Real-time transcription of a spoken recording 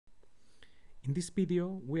In this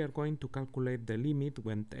video, we are going to calculate the limit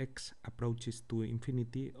when x approaches to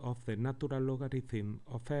infinity of the natural logarithm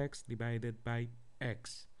of x divided by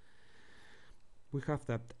x. We have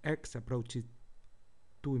that x approaches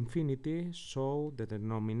to infinity, so the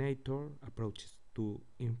denominator approaches to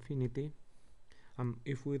infinity. And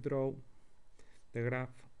if we draw the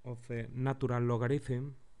graph of the natural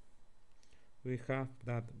logarithm, we have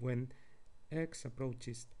that when x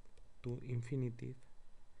approaches to infinity,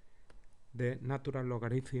 the natural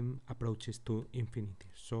logarithm approaches to infinity.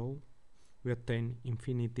 So we obtain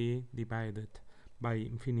infinity divided by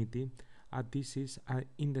infinity, and this is an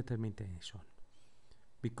indetermination,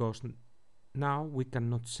 because now we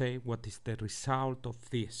cannot say what is the result of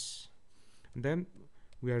this. And then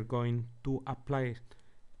we are going to apply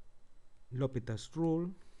Hopital's rule,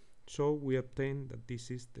 so we obtain that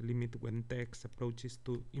this is the limit when x approaches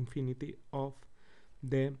to infinity of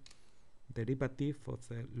the derivative of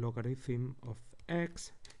the logarithm of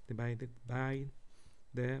x divided by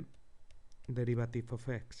the derivative of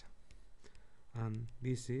x, and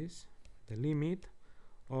this is the limit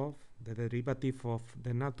of the derivative of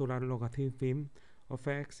the natural logarithm of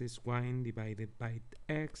x is 1 divided by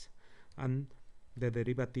x, and the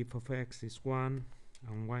derivative of x is 1,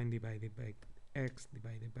 and 1 divided by x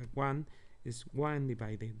divided by 1 is 1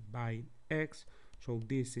 divided by x, so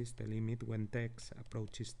this is the limit when x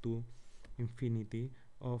approaches to infinity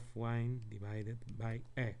of 1 divided by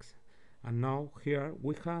x. And now here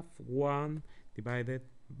we have 1 divided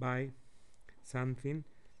by something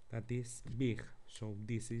that is big, so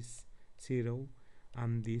this is 0,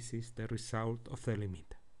 and this is the result of the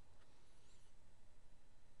limit.